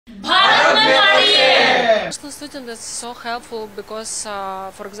International student is so helpful because,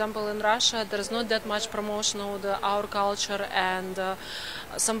 for example, in Russia there is not that much promotion of our culture, and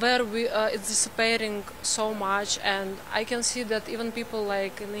somewhere it's disappearing so much. And I can see that even people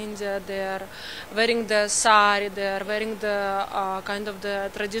like in India, they are wearing the sari, they are wearing the kind of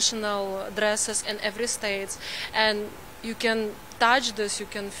the traditional dresses in every state, and you can touch this, you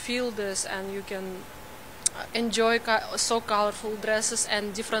can feel this, and you can enjoy so colorful dresses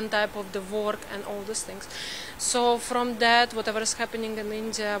and different type of the work and all these things. So from that, whatever is happening in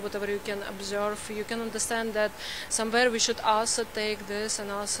India, whatever you can observe, you can understand that somewhere we should also take this and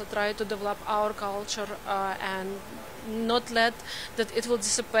also try to develop our culture and not let that it will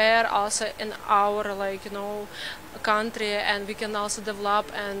disappear also in our country, and we can also develop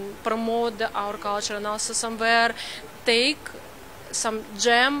and promote our culture and also somewhere take some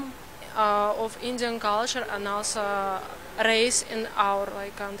gem of Indian culture and also race in our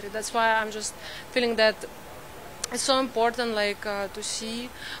country. That's why I'm just feeling that it's so important to see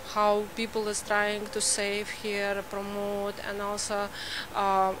how people is trying to save here, promote, and also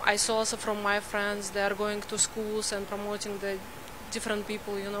I saw also from my friends they are going to schools and promoting the different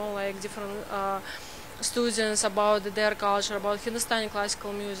people, different students about their culture, about Hindustani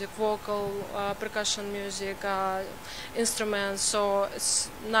classical music, vocal, percussion music, instruments. So it's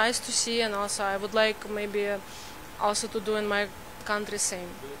nice to see, and also I would like maybe also to do in my country same.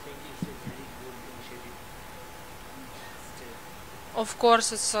 Of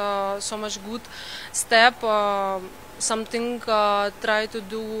course, it's so much good step, something try to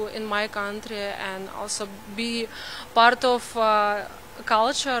do in my country and also be part of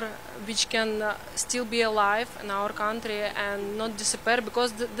culture which can still be alive in our country and not disappear,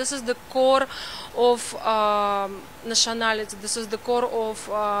 because this is the core of nationality, this is the core of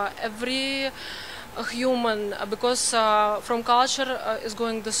every human, because from culture is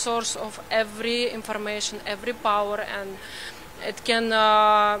going the source of every information, every power, and it can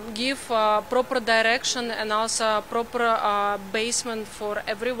give proper direction and also proper basement for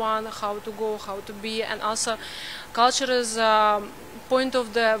everyone, how to go, how to be, and also culture is point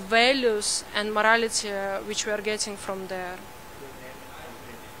of the values and morality which we are getting from there.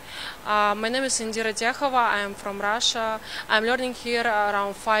 My name is Indira Tekhova. I am from Russia. I'm learning here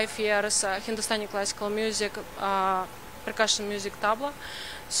around 5 years Hindustani classical music, percussion music, tabla.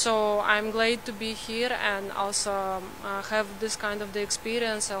 So I'm glad to be here and also have this kind of the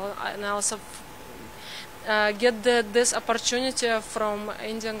experience, and also get this opportunity from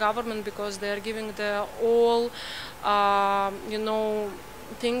Indian government, because they are giving the all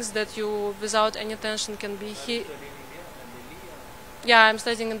things that you without any tension can be here. Yeah, I'm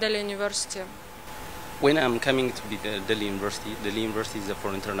studying in Delhi University. When I'm coming to the Delhi University is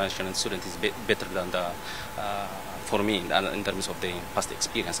for international students is better than the for me in terms of the past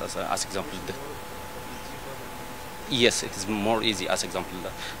experience. As example, yes, it is more easy. As example,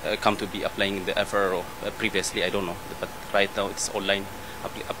 come to be applying the FRO previously, I don't know, but right now it's online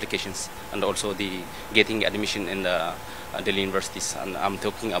applications, and also the getting admission in the Delhi universities. And I'm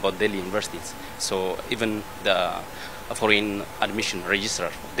talking about Delhi universities. So even the foreign admission registrar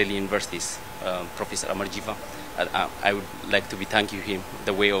of Delhi universities, Professor Amarjiva, I would like to be thank you him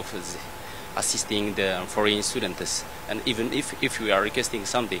the way of assisting the foreign students, and even if you are requesting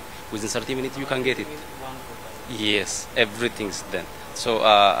something within 30 minutes you can get it. Yes, everything's done. So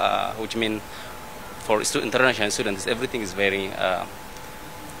which means for international students everything is very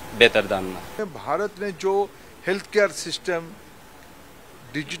better than. Bharat ने जो health care system,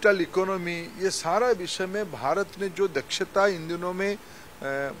 digital economy, ये सारा विषय में भारत ने जो दक्षता इन दिनों में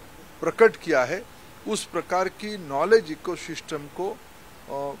प्रकट किया है, उस प्रकार की नॉलेज इकोसिस्टम को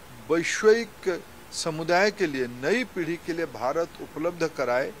वैश्विक समुदाय के लिए, नई पीढ़ी के लिए भारत उपलब्ध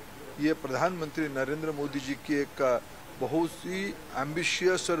कराए, ये प्रधानमंत्री नरेंद्र मोदी जी की एक बहुत ही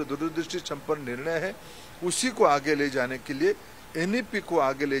एम्बिशियस और दूरदृष्टि संपन्न निर्णय है। उसी को आगे ले जाने के लिए, एनईपी को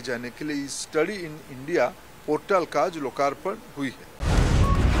आगे ले जाने के लिए स्टडी इन इंडिया पोर्टल का आज लोकार्पण हुई है।